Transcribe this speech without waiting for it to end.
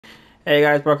Hey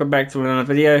guys, welcome back to another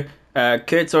video.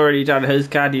 Kurt's already done his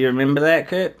car. Do you remember that,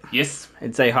 Kurt? Yes.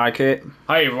 And say hi, Kurt.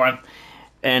 Hi everyone.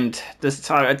 And this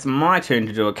time it's my turn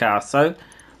to do a car, so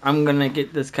I'm gonna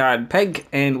get this car in pink,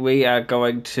 and we are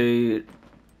going to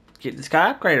get this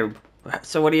car upgraded.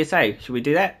 So what do you say? Should we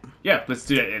do that? Yeah, let's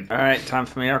do that then. Alright, time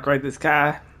for me to upgrade this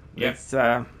car. Yep. Let's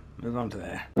move on to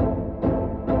that.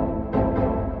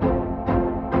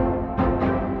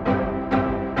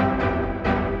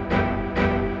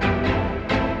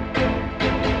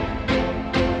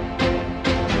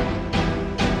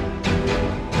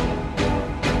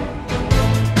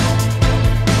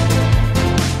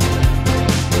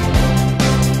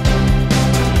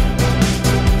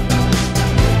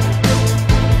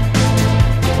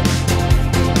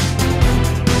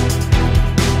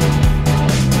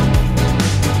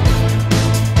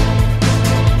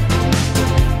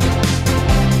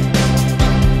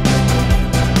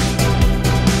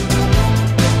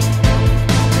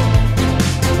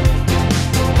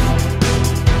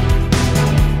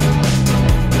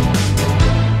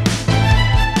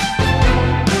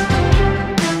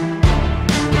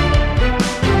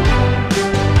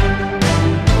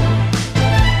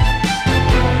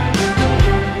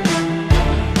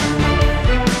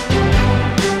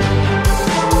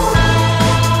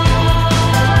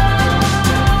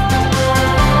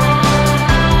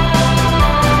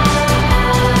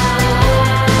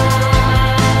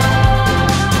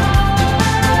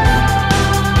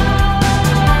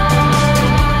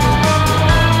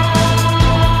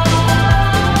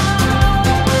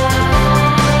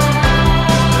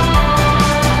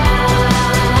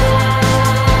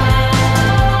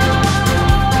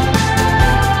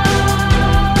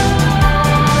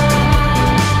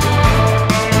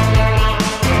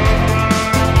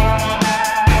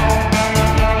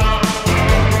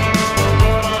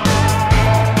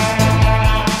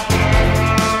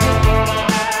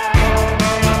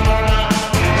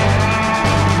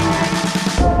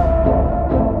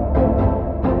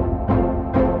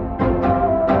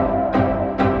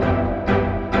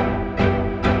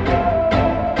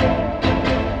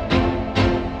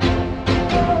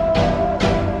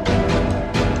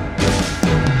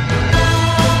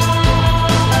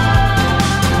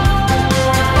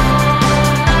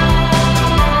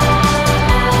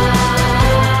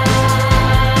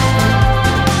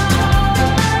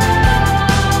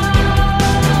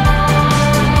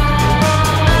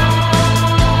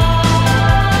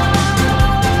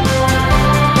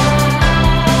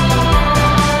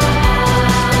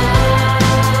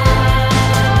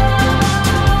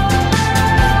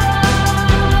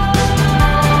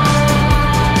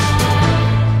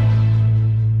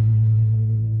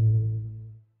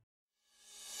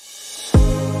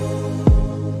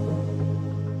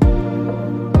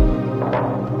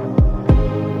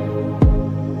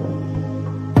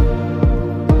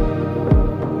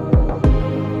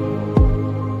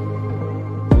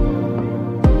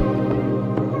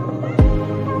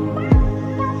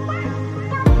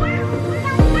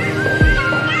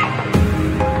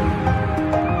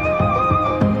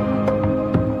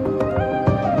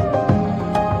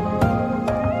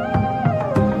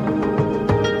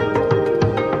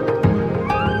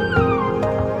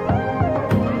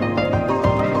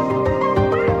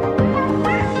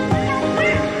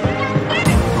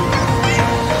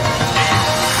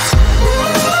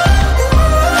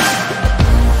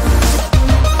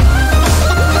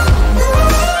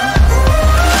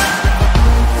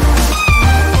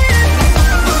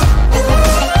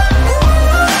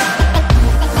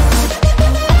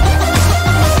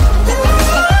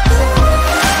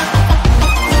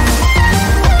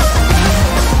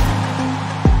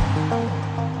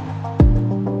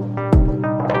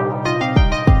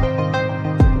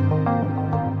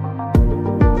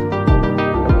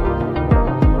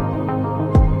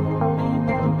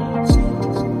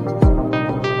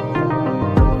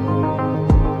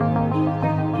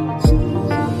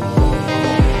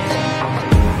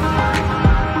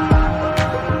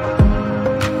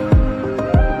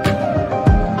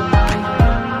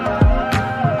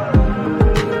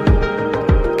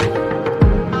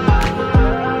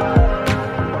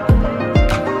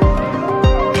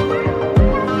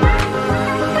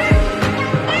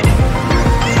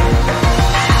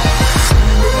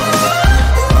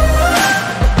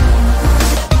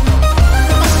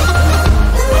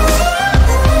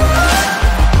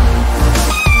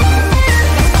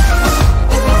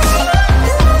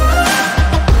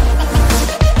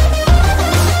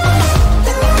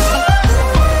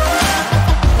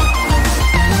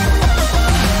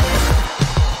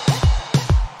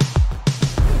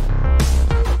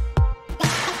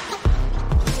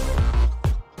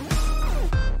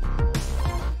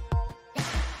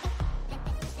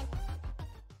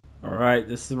 Right,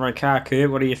 this is my car, Kurt.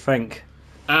 What do you think?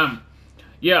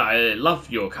 Yeah, I love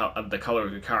the color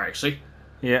of your car, actually.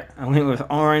 Yeah, I went with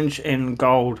orange and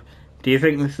gold. Do you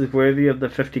think this is worthy of the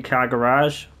 50 car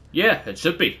garage? Yeah, it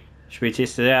should be. Should we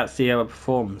test it out, see how it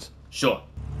performs? Sure.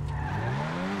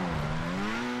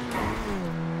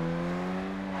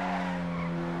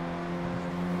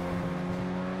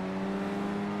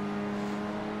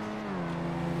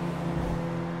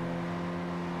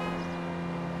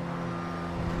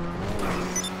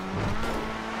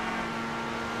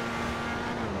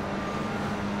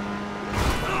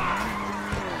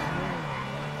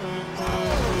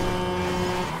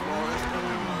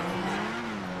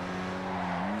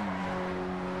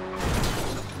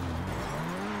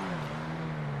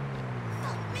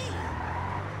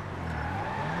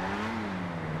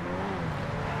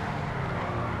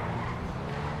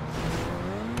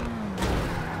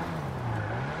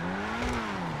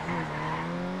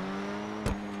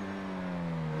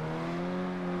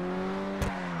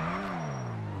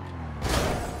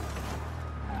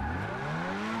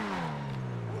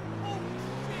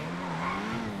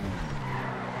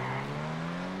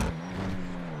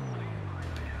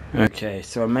 Okay,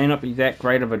 so I may not be that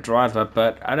great of a driver,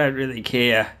 but I don't really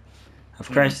care. I've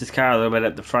crashed this car a little bit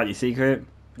at the front, you see, Kurt?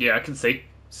 Yeah, I can see.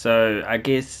 So I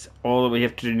guess all that we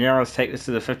have to do now is take this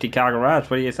to the 50 car garage.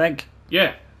 What do you think?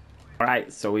 Yeah.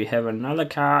 Right, so we have another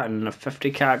car in the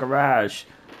 50 car garage.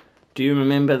 Do you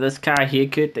remember this car here,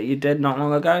 Kurt, that you did not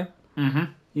long ago? Mm-hmm.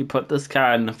 You put this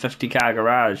car in the 50 car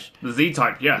garage. The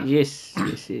Z-Type, yeah. Yes,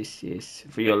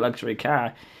 for your luxury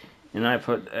car. And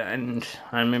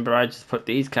I remember I just put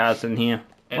these cars in here.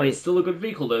 And it's still a good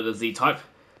vehicle, though, the Z-Type.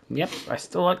 Yep, I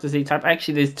still like the Z-Type.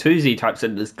 Actually, there's two Z-Types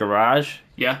in this garage.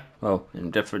 Yeah. Well,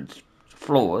 in different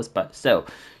floors, but still.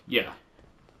 Yeah.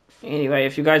 Anyway,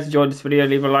 if you guys enjoyed this video,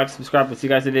 leave a like, subscribe. We'll see you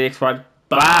guys in the next one.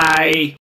 Bye!